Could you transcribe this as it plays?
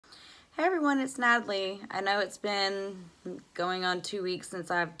Hey everyone, it's Natalie. I know it's been going on 2 weeks since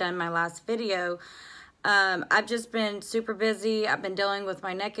I've done my last video. I've just been super busy. I've been dealing with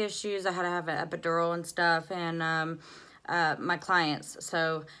my neck issues. I had to have an epidural and stuff, and my clients,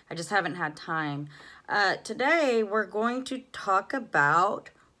 so I just haven't had time. Today we're going to talk about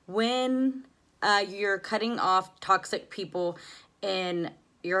when you're cutting off toxic people in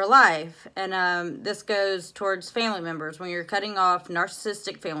your life, and this goes towards family members, when you're cutting off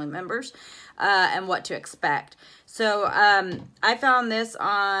narcissistic family members, and what to expect. So I found this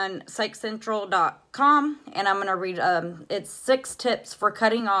on psychcentral.com, and I'm going to read it's 6 tips for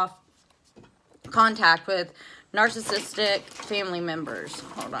cutting off contact with narcissistic family members.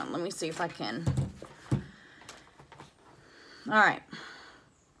 Hold on, let me see if I can. All right.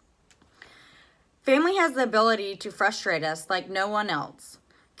 Family has the ability to frustrate us like no one else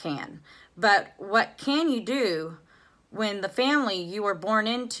can. But what can you do when the family you were born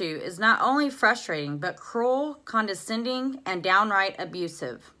into is not only frustrating, but cruel, condescending, and downright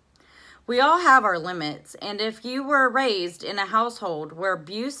abusive? We all have our limits, and if you were raised in a household where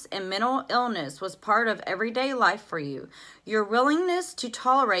abuse and mental illness was part of everyday life for you, your willingness to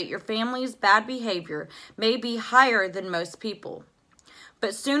tolerate your family's bad behavior may be higher than most people.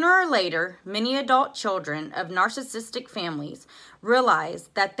 But sooner or later, many adult children of narcissistic families realize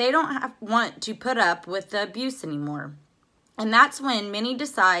that they don't want to put up with the abuse anymore. And that's when many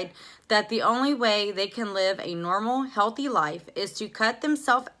decide that the only way they can live a normal, healthy life is to cut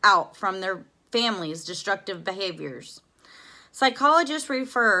themselves out from their family's destructive behaviors. Psychologists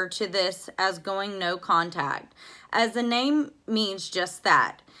refer to this as going no contact, as the name means just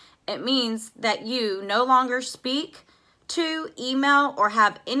that. It means that you no longer speak to, email, or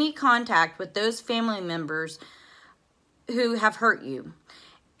have any contact with those family members who have hurt you.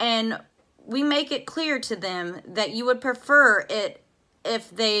 And we make it clear to them that you would prefer it if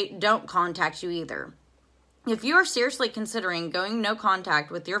they don't contact you either. If you are seriously considering going no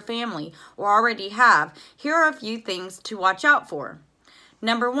contact with your family or already have, here are a few things to watch out for.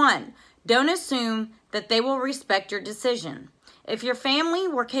 Number 1, don't assume that they will respect your decision. If your family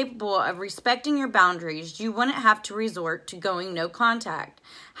were capable of respecting your boundaries, you wouldn't have to resort to going no contact.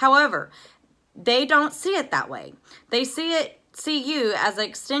 However, they don't see it that way. They see you as an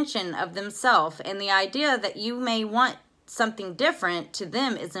extension of themselves, and the idea that you may want something different to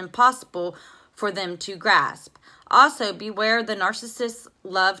them is impossible for them to grasp. Also, beware the narcissist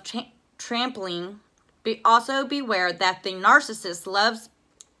love trampling. Also, beware that the narcissist loves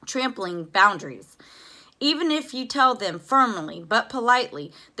trampling boundaries. Even if you tell them firmly but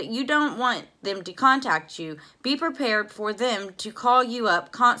politely that you don't want them to contact you, be prepared for them to call you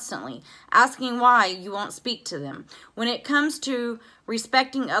up constantly, asking why you won't speak to them. When it comes to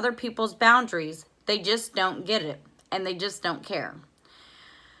respecting other people's boundaries, they just don't get it, and they just don't care.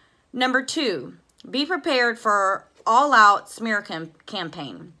 Number 2, be prepared for all-out smear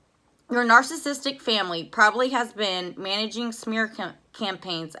campaign. Your narcissistic family probably has been managing smear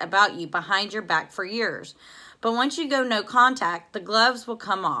campaigns about you behind your back for years. But once you go no contact, the gloves will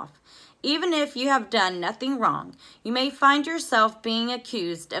come off. Even if you have done nothing wrong, you may find yourself being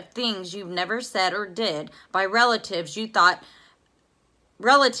accused of things you've never said or did by relatives you thought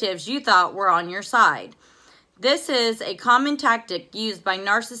were on your side. This is a common tactic used by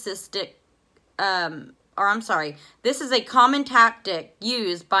narcissists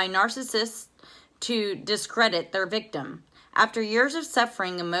to discredit their victim. After years of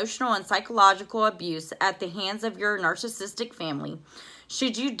suffering emotional and psychological abuse at the hands of your narcissistic family,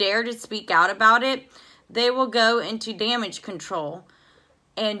 should you dare to speak out about it, they will go into damage control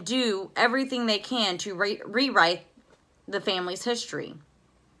and do everything they can to rewrite the family's history.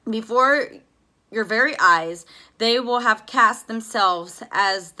 Before your very eyes, they will have cast themselves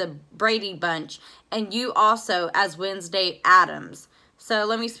as the Brady Bunch and you also as Wednesday Addams. So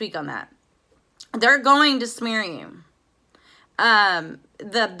let me speak on that. They're going to smear you.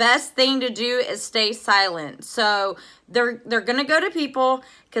 The best thing to do is stay silent. So they're going to go to people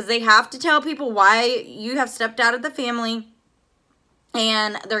because they have to tell people why you have stepped out of the family.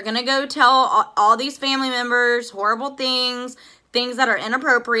 And they're going to go tell all these family members horrible things that are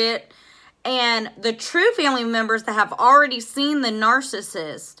inappropriate. And the true family members that have already seen the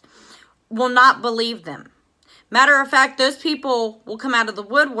narcissist will not believe them. Matter of fact, those people will come out of the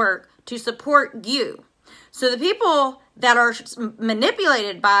woodwork to support you. So the people that are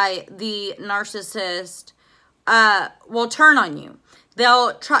manipulated by the narcissist will turn on you.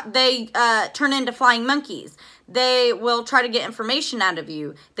 They turn into flying monkeys. They will try to get information out of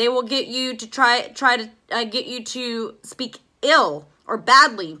you. They will get you to try to get you to speak ill or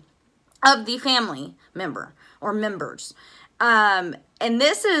badly of the family member or members. And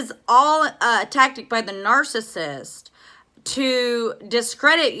this is all a tactic by the narcissist to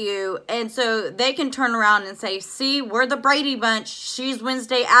discredit you, and so they can turn around and say, see, we're the Brady Bunch. She's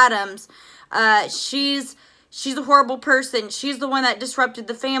Wednesday Addams. She's a horrible person. She's the one that disrupted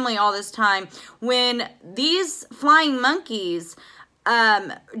the family all this time. When these flying monkeys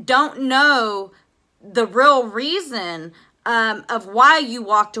don't know the real reason of why you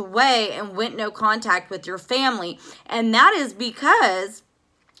walked away and went no contact with your family. And that is because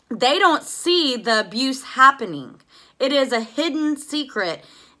they don't see the abuse happening. It is a hidden secret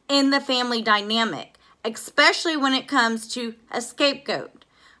in the family dynamic, especially when it comes to a scapegoat.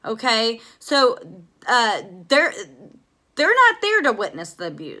 Okay? So they're not there to witness the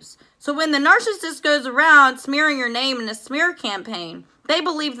abuse. So when the narcissist goes around smearing your name in a smear campaign, they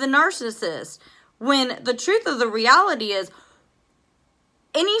believe the narcissist. When the truth of the reality is,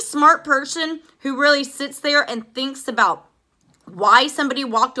 any smart person who really sits there and thinks about why somebody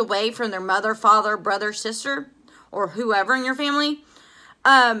walked away from their mother, father, brother, sister, or whoever in your family,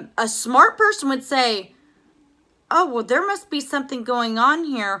 a smart person would say, oh, well, there must be something going on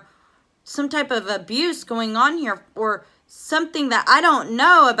here, some type of abuse going on here, or something that I don't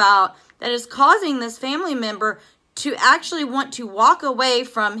know about that is causing this family member to actually want to walk away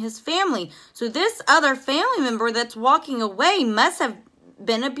from his family. So this other family member that's walking away must have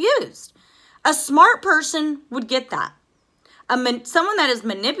been abused. A smart person would get that. Someone that is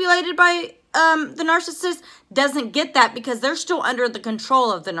manipulated by the narcissist doesn't get that, because they're still under the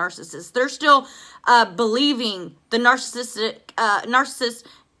control of the narcissist. They're still believing the narcissist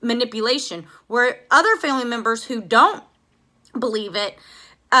manipulation, where other family members who don't believe it,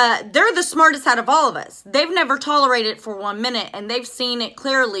 they're the smartest out of all of us. They've never tolerated it for 1 minute, and they've seen it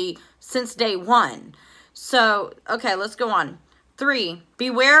clearly since day one. So, okay, let's go on. 3,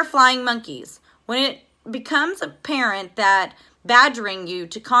 beware flying monkeys. When it becomes apparent that badgering you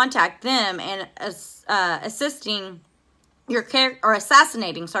to contact them and assisting your character, or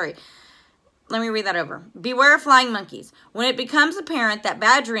assassinating, sorry. Let me read that over. Beware of flying monkeys. When it becomes apparent that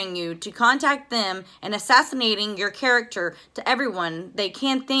badgering you to contact them and assassinating your character to everyone they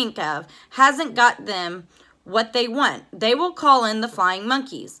can think of hasn't got them what they want, they will call in the flying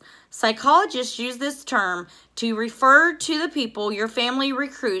monkeys. Psychologists use this term to refer to the people your family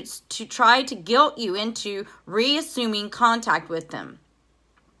recruits to try to guilt you into reassuming contact with them.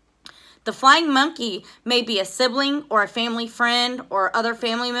 The flying monkey may be a sibling or a family friend or other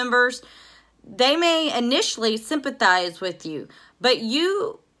family members. They may initially sympathize with you, but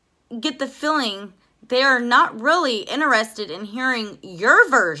you get the feeling they are not really interested in hearing your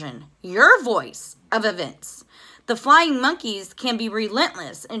version, your voice of events. The flying monkeys can be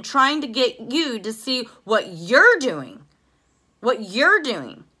relentless in trying to get you to see what you're doing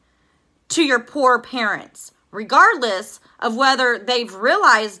to your poor parents. Regardless of whether they've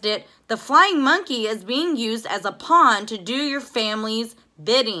realized it, the flying monkey is being used as a pawn to do your family's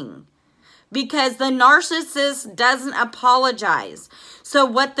bidding, because the narcissist doesn't apologize. So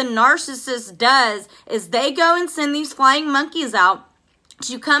what the narcissist does is they go and send these flying monkeys out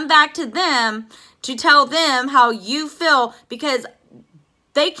to come back to them to tell them how you feel, because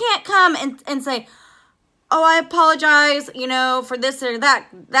they can't come and say, oh, I apologize, you know, for this or that.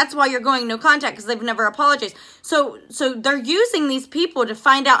 That's why you're going no contact, because they've never apologized. So they're using these people to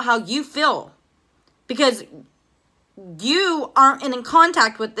find out how you feel, because you aren't in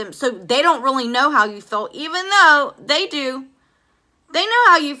contact with them, so they don't really know how you feel, even though they do. They know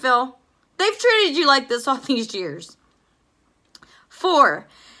how you feel. They've treated you like this all these years. 4,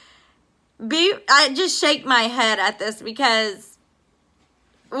 I just shake my head at this, because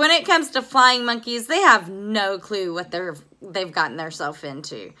when it comes to flying monkeys, they have no clue what they've gotten themselves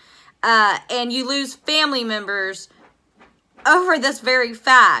into. And you lose family members over this very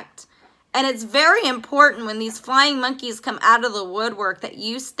fact. And it's very important when these flying monkeys come out of the woodwork that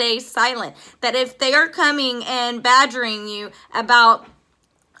you stay silent. That if they are coming and badgering you about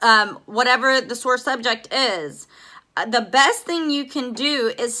whatever the sore subject is, the best thing you can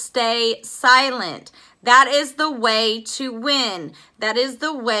do is stay silent. That is the way to win. That is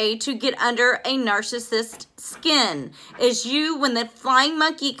the way to get under a narcissist's skin. Is you, when the flying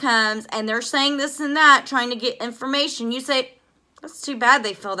monkey comes and they're saying this and that, trying to get information, you say, that's too bad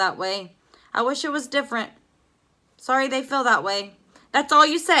they feel that way. I wish it was different. Sorry they feel that way. That's all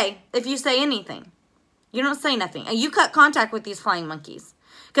you say if you say anything. You don't say nothing. And you cut contact with these flying monkeys.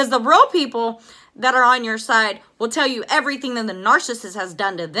 Because the real people that are on your side will tell you everything that the narcissist has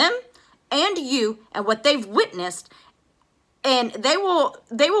done to them and you and what they've witnessed. And they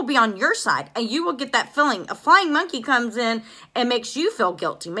will be on your side. And you will get that feeling. A flying monkey comes in and makes you feel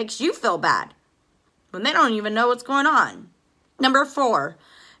guilty, makes you feel bad, when they don't even know what's going on. Number 4,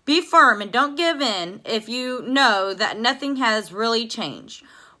 be firm and don't give in if you know that nothing has really changed.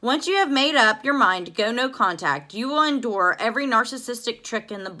 Once you have made up your mind to go no contact, you will endure every narcissistic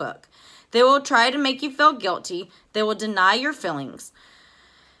trick in the book. They will try to make you feel guilty. They will deny your feelings.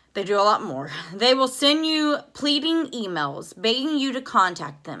 They do a lot more. They will send you pleading emails, begging you to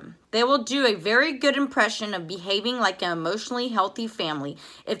contact them. They will do a very good impression of behaving like an emotionally healthy family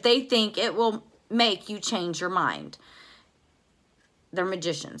if they think it will make you change your mind. They're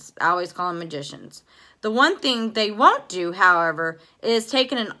magicians. I always call them magicians. The one thing they won't do, however, is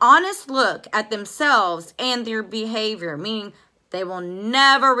taking an honest look at themselves and their behavior, meaning they will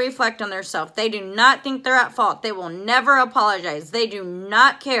never reflect on themselves. They do not think they're at fault. They will never apologize. They do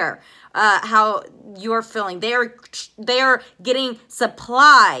not care how you're feeling. They are getting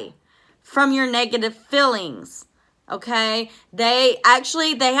supply from your negative feelings. Okay? They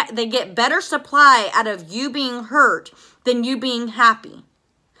get better supply out of you being hurt than you being happy.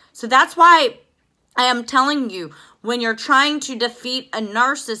 So that's why I am telling you, when you're trying to defeat a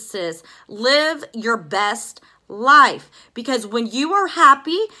narcissist, live your best life. Because when you are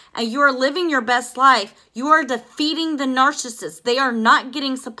happy and you are living your best life, you are defeating the narcissist. They are not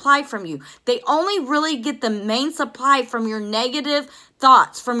getting supply from you. They only really get the main supply from your negative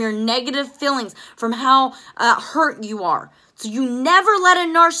thoughts, from your negative feelings, from how hurt you are. So you never let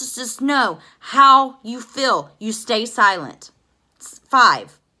a narcissist know how you feel. You stay silent.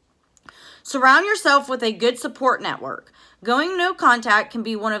 5, surround yourself with a good support network. Going no contact can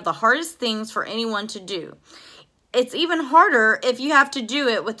be one of the hardest things for anyone to do. It's even harder if you have to do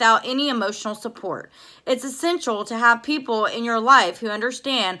it without any emotional support. It's essential to have people in your life who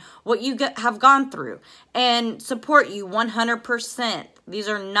understand what you have gone through and support you 100%. These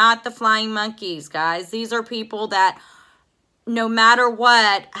are not the flying monkeys, guys. These are people that, no matter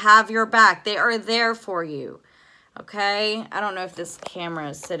what, have your back. They are there for you. Okay? I don't know if this camera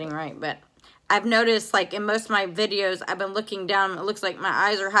is sitting right, but I've noticed, like, in most of my videos, I've been looking down. It looks like my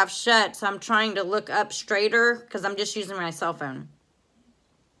eyes are half shut, so I'm trying to look up straighter because I'm just using my cell phone.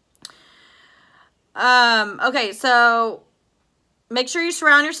 Okay, so make sure you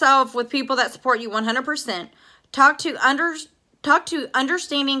surround yourself with people that support you 100%. Talk to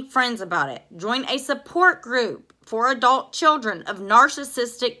understanding friends about it. Join a support group for adult children of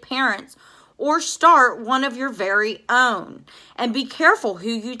narcissistic parents, or start one of your very own. And be careful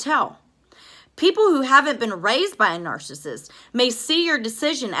who you tell. People who haven't been raised by a narcissist may see your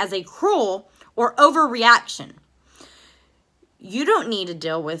decision as a cruel or overreaction. You don't need to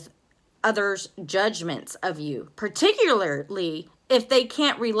deal with others' judgments of you, particularly if they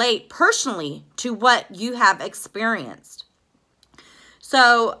can't relate personally to what you have experienced.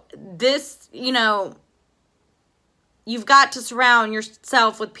 So this, you've got to surround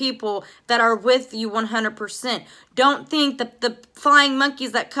yourself with people that are with you 100%. Don't think that the flying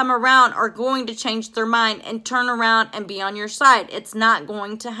monkeys that come around are going to change their mind and turn around and be on your side. It's not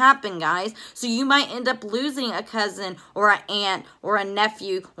going to happen, guys. So you might end up losing a cousin or an aunt or a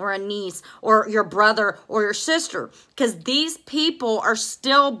nephew or a niece or your brother or your sister, because these people are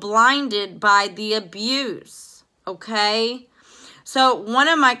still blinded by the abuse, okay? So one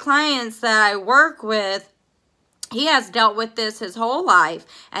of my clients that I work with, he has dealt with this his whole life,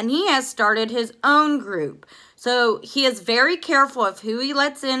 and he has started his own group. So he is very careful of who he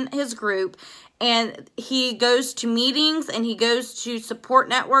lets in his group, and he goes to meetings and he goes to support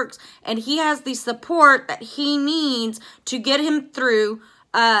networks, and he has the support that he needs to get him through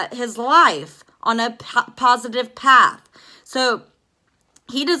his life on a positive path. So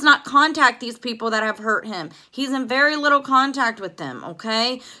he does not contact these people that have hurt him. He's in very little contact with them,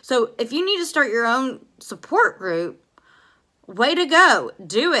 okay? So if you need to start your own support group, way to go.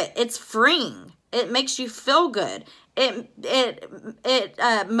 Do it. It's freeing. It makes you feel good. It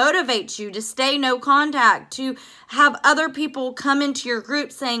motivates you to stay no contact, to have other people come into your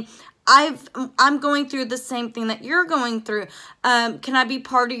group saying, I'm going through the same thing that you're going through. Can I be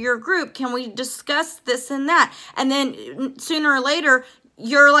part of your group? Can we discuss this and that? And then sooner or later,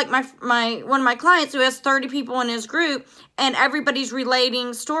 you're like one of my clients who has 30 people in his group, and everybody's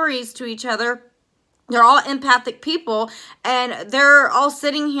relating stories to each other. They're all empathic people, and they're all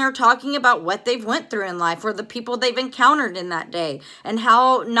sitting here talking about what they've went through in life or the people they've encountered in that day and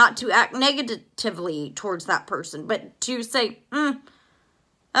how not to act negatively towards that person, but to say, oh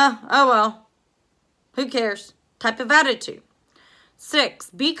well, who cares type of attitude. 6,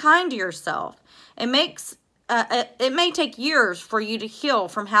 be kind to yourself. It may take years for you to heal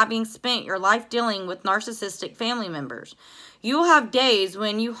from having spent your life dealing with narcissistic family members. You will have days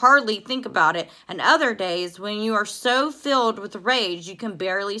when you hardly think about it, and other days when you are so filled with rage you can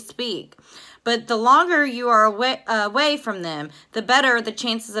barely speak. But the longer you are away from them, the better the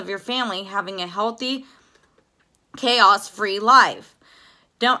chances of your family having a healthy, chaos-free life.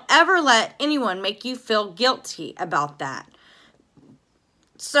 Don't ever let anyone make you feel guilty about that.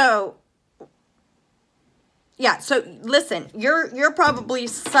 So, yeah, so listen, you're probably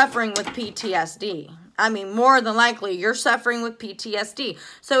suffering with PTSD. I mean, more than likely, you're suffering with PTSD.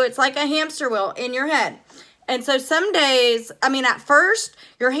 So it's like a hamster wheel in your head. And so some days, I mean, at first,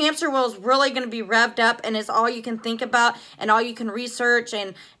 your hamster wheel is really going to be revved up, and it's all you can think about and all you can research,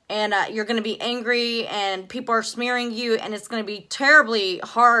 and you're going to be angry, and people are smearing you, and it's going to be terribly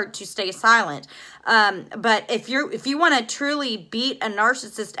hard to stay silent. But if you want to truly beat a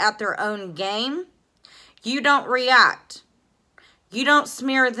narcissist at their own game, you don't react. You don't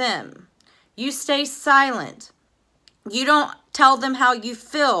smear them. You stay silent. You don't tell them how you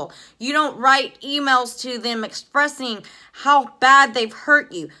feel. You don't write emails to them expressing how bad they've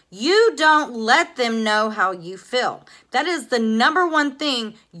hurt you. You don't let them know how you feel. That is the number one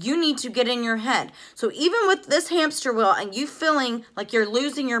thing you need to get in your head. So even with this hamster wheel and you feeling like you're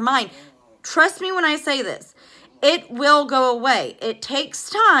losing your mind, trust me when I say this, it will go away. It takes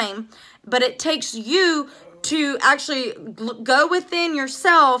time, but it takes you to actually go within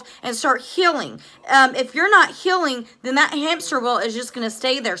yourself and start healing. If you're not healing, then that hamster wheel is just going to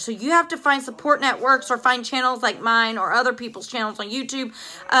stay there. So you have to find support networks or find channels like mine or other people's channels on YouTube,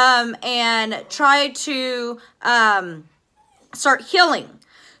 and try to start healing.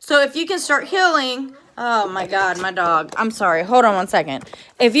 So if you can start healing, oh my God, my dog. I'm sorry. Hold on one second.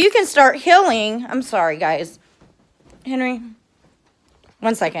 If you can start healing, I'm sorry, guys. Henry,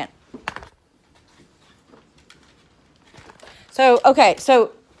 one second. So, okay,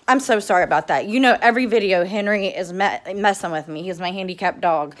 so I'm so sorry about that. You know, every video, Henry is messing with me. He's my handicapped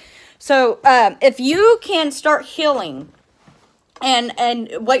dog. So, if you can start healing, and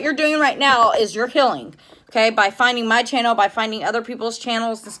what you're doing right now is you're healing, okay, by finding my channel, by finding other people's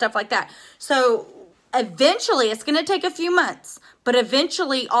channels and stuff like that. So, eventually, it's going to take a few months, but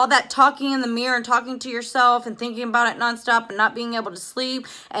eventually all that talking in the mirror and talking to yourself and thinking about it nonstop and not being able to sleep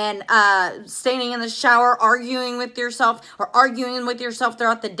and standing in the shower, arguing with yourself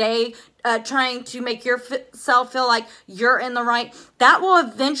throughout the day, trying to make yourself feel like you're in the right, that will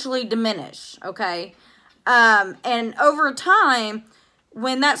eventually diminish, okay? And over time,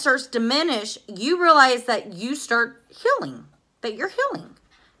 when that starts to diminish, you realize that you start healing, that you're healing.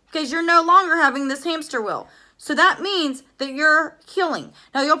 Because you're no longer having this hamster wheel. So that means that you're healing.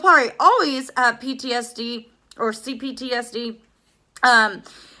 Now, you'll probably always have PTSD or CPTSD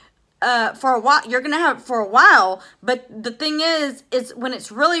for a while. You're going to have it for a while. But the thing is when it's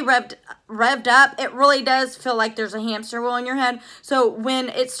really revved up, it really does feel like there's a hamster wheel in your head. So when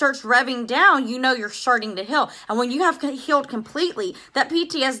it starts revving down, you know you're starting to heal. And when you have healed completely, that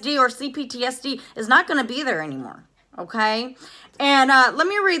PTSD or CPTSD is not going to be there anymore. Okay? And let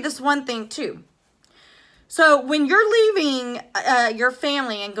me read this one thing too. So when you're leaving your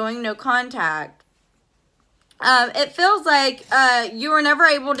family and going no contact, it feels like you were never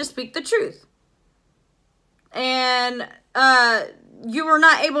able to speak the truth. And you were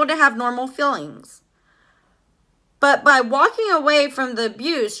not able to have normal feelings. But by walking away from the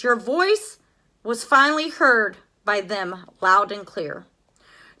abuse, your voice was finally heard by them loud and clear.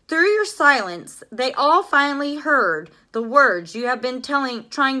 Through your silence, they all finally heard the words you have been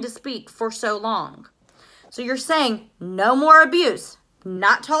trying to speak for so long. So you're saying, no more abuse.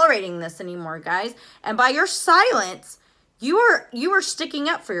 Not tolerating this anymore, guys. And by your silence, you are sticking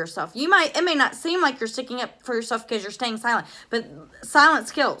up for yourself. It may not seem like you're sticking up for yourself because you're staying silent, but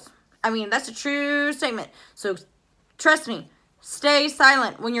silence kills. I mean, that's a true statement. So trust me, stay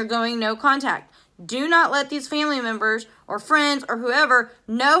silent when you're going no contact. Do not let these family members or friends or whoever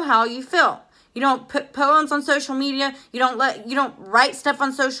know how you feel. You don't put poems on social media. You don't write stuff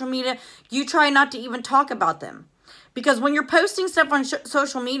on social media. You try not to even talk about them. Because when you're posting stuff on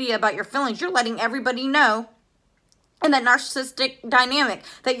social media about your feelings, you're letting everybody know in that narcissistic dynamic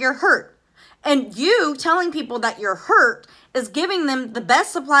that you're hurt. And you telling people that you're hurt is giving them the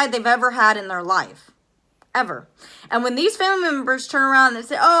best supply they've ever had in their life. Ever. And when these family members turn around and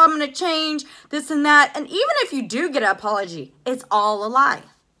say, oh, I'm going to change this and that. And even if you do get an apology, it's all a lie.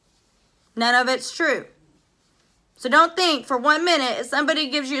 None of it's true. So don't think for 1 minute if somebody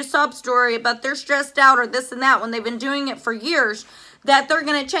gives you a sob story about they're stressed out or this and that when they've been doing it for years that they're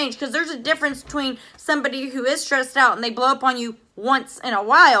going to change. Because there's a difference between somebody who is stressed out and they blow up on you once in a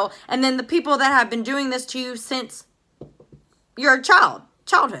while and then the people that have been doing this to you since you're a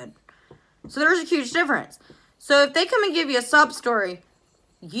childhood. So there's a huge difference. So if they come and give you a sob story,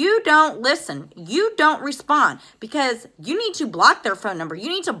 you don't listen. You don't respond because you need to block their phone number. You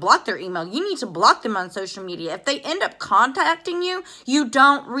need to block their email. You need to block them on social media. If they end up contacting you, you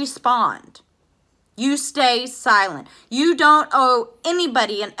don't respond. You stay silent. You don't owe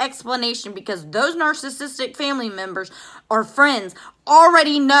anybody an explanation because those narcissistic family members or friends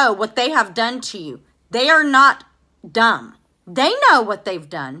already know what they have done to you. They are not dumb. They know what they've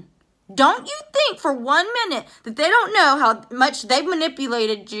done. Don't you think for 1 minute that they don't know how much they've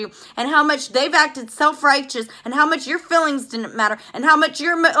manipulated you and how much they've acted self-righteous and how much your feelings didn't matter and how much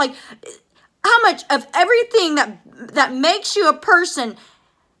you're like, how much of everything that makes you a person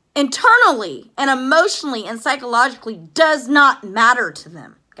internally and emotionally and psychologically does not matter to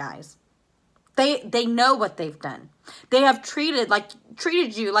them, guys. They know what they've done. They have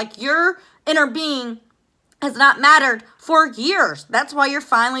treated you like your inner being has not mattered for years. That's why you're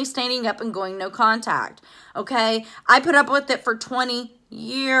finally standing up and going no contact. Okay? I put up with it for 20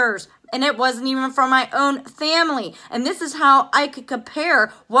 years. And it wasn't even from my own family. And this is how I could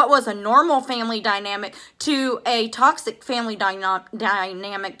compare what was a normal family dynamic to a toxic family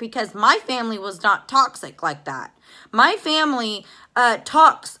dynamic because my family was not toxic like that. My family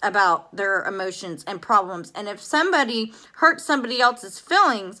talks about their emotions and problems. And if somebody hurts somebody else's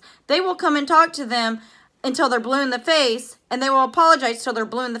feelings, they will come and talk to them until they're blue in the face, and they will apologize till they're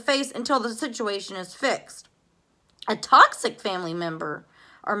blue in the face until the situation is fixed. A toxic family member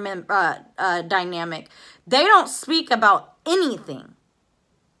or dynamic, they don't speak about anything.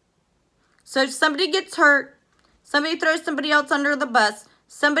 So if somebody gets hurt, somebody throws somebody else under the bus,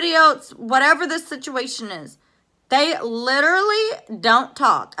 somebody else, whatever the situation is, they literally don't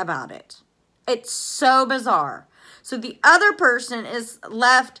talk about it. It's so bizarre. So the other person is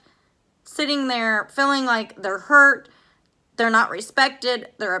left sitting there feeling like they're hurt, they're not respected,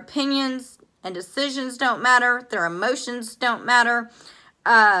 their opinions and decisions don't matter, their emotions don't matter,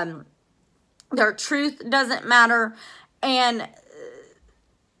 their truth doesn't matter. And,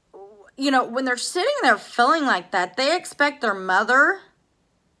 you know, when they're sitting there feeling like that, they expect their mother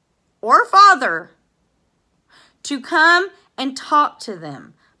or father to come and talk to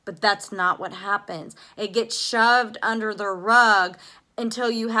them. But that's not what happens. It gets shoved under the rug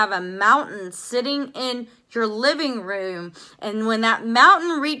until you have a mountain sitting in your living room. And when that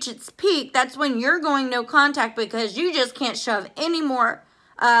mountain reaches its peak, that's when you're going no contact because you just can't shove any more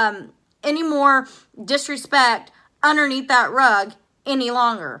disrespect underneath that rug any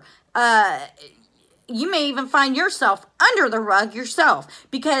longer. You may even find yourself under the rug yourself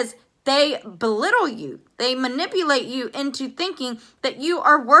because they belittle you. They manipulate you into thinking that you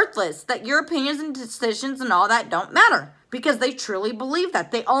are worthless, that your opinions and decisions and all that don't matter. Because they truly believe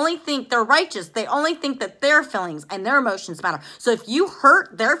that. They only think they're righteous. They only think that their feelings and their emotions matter. So if you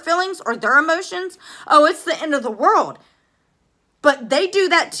hurt their feelings or their emotions, oh, it's the end of the world. But they do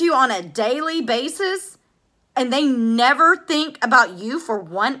that to you on a daily basis, and they never think about you for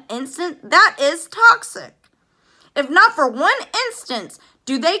one instant. That is toxic. If not for one instance,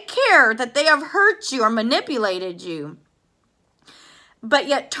 do they care that they have hurt you or manipulated you? But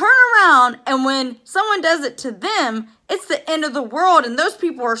yet turn around, and when someone does it to them, it's the end of the world, and those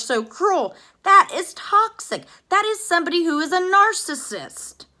people are so cruel. That is toxic. That is somebody who is a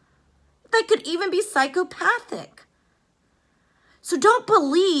narcissist. They could even be psychopathic. So don't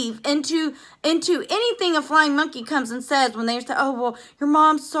believe into anything a flying monkey comes and says when they say, oh, well, your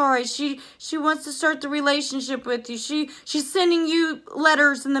mom's sorry. She wants to start the relationship with you. She's sending you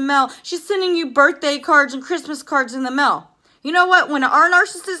letters in the mail. She's sending you birthday cards and Christmas cards in the mail. You know what? When our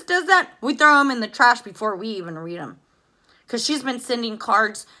narcissist does that, we throw them in the trash before we even read them. Because she's been sending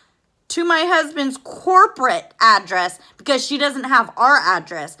cards to my husband's corporate address because she doesn't have our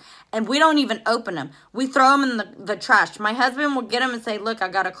address. And we don't even open them. We throw them in the trash. My husband will get them and say, look, I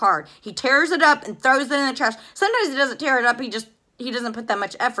got a card. He tears it up and throws it in the trash. Sometimes he doesn't tear it up. He doesn't put that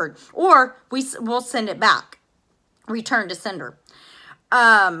much effort. Or we'll send it back. Return to sender.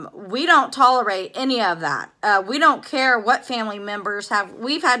 We don't tolerate any of that. We don't care what family members have.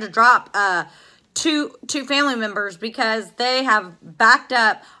 We've had to drop two family members because they have backed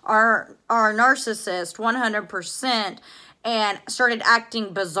up our narcissist 100% and started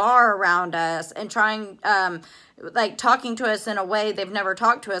acting bizarre around us and trying, like talking to us in a way they've never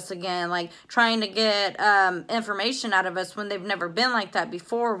talked to us again, like trying to get information out of us when they've never been like that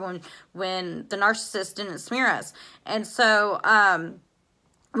before, when the narcissist didn't smear us. And so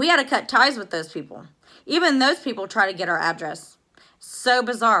we had to cut ties with those people. Even those people try to get our address. So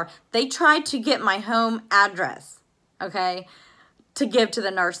bizarre. They tried to get my home address, okay, to give to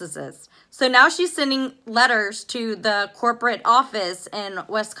the narcissist. So now she's sending letters to the corporate office in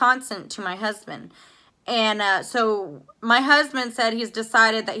Wisconsin to my husband. And so my husband said he's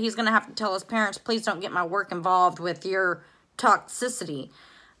decided that he's going to have to tell his parents, please don't get my work involved with your toxicity.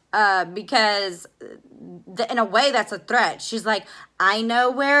 Because in a way that's a threat. She's like, I know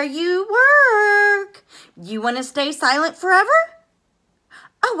where you work. You want to stay silent forever?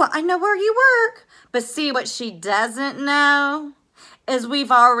 Oh, well, I know where you work. But see, what she doesn't know is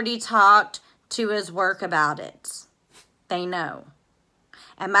we've already talked to his work about it. They know.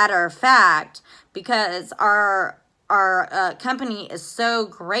 And matter of fact, because our company is so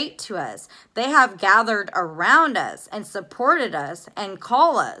great to us, they have gathered around us and supported us and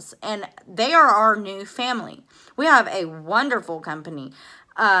call us, and they are our new family. We have a wonderful company,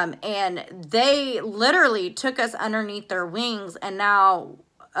 and they literally took us underneath their wings, and now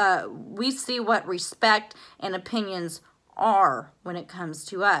we see what respect and opinions are when it comes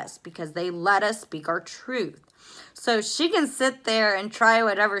to us, because they let us speak our truth. So she can sit there and try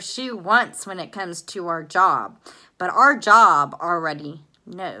whatever she wants when it comes to our job. But our job already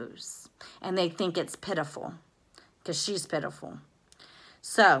knows. And they think it's pitiful. Because she's pitiful.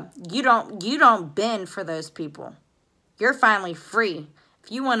 So you don't bend for those people. You're finally free.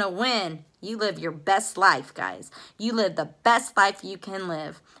 If you want to win, you live your best life, guys. You live the best life you can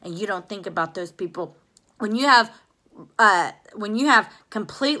live. And you don't think about those people. When you have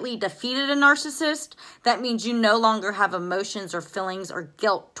completely defeated a narcissist, that means you no longer have emotions or feelings or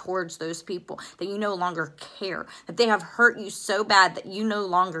guilt towards those people, that you no longer care, that they have hurt you so bad that you no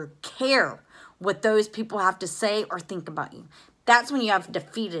longer care what those people have to say or think about you. That's when you have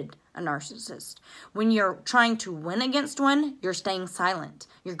defeated a narcissist. When you're trying to win against one, you're staying silent.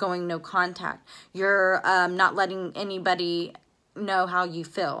 You're going no contact. You're not letting anybody know how you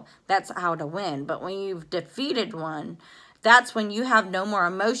feel. That's how to win. But when you've defeated one, that's when you have no more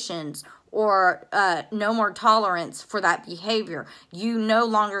emotions or no more tolerance for that behavior. You no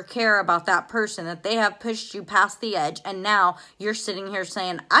longer care about that person, that they have pushed you past the edge, and now you're sitting here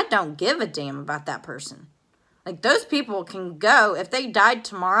saying, I don't give a damn about that person. Like, those people can go. If they died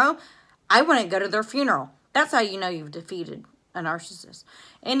tomorrow, I wouldn't go to their funeral. That's how you know you've defeated a narcissist.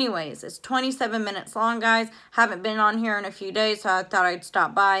 Anyways, it's 27 minutes long, guys. Haven't been on here in a few days, so I thought I'd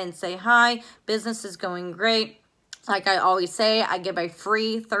stop by and say hi. Business is going great. Like I always say, I give a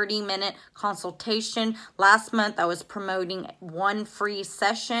free 30-minute consultation. Last month, I was promoting one free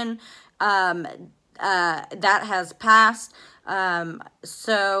session. That has passed.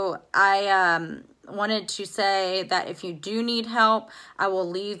 So I wanted to say that if you do need help, I will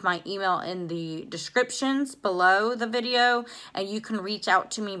leave my email in the descriptions below the video, and you can reach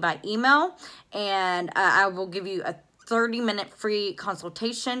out to me by email, and I will give you a 30-minute free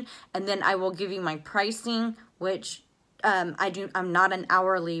consultation, and then I will give you my pricing, which I'm not an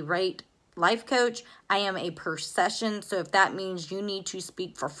hourly rate life coach. I am a per session, so if that means you need to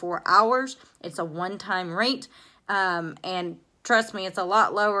speak for 4 hours, it's a one-time rate, and trust me, it's a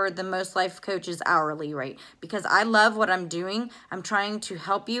lot lower than most life coaches' hourly rate, because I love what I'm doing. I'm trying to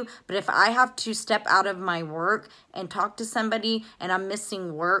help you, but if I have to step out of my work and talk to somebody and I'm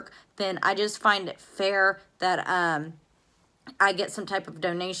missing work, then I just find it fair that I get some type of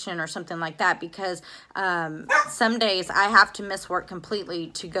donation or something like that, because some days I have to miss work completely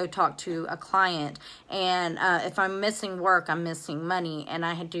to go talk to a client, and if I'm missing work, I'm missing money, and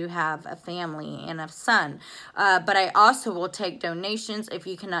I do have a family and a son, but I also will take donations if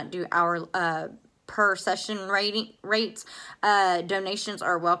you cannot do our per session rates. Donations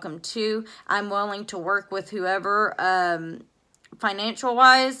are welcome too. I'm willing to work with whoever financial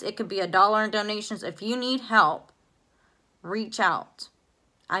wise. It could be $1 in donations. If you need help, reach out.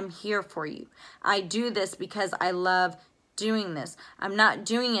 I'm here for you. I do this because I love doing this. I'm not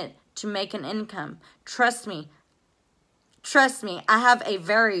doing it to make an income. Trust me. Trust me. I have a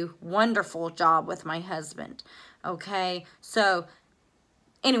very wonderful job with my husband. Okay? So,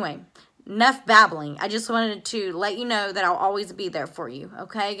 anyway, enough babbling. I just wanted to let you know that I'll always be there for you.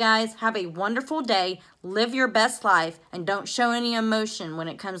 Okay, guys? Have a wonderful day. Live your best life. And don't show any emotion when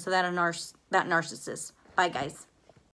it comes to that narcissist. Bye, guys.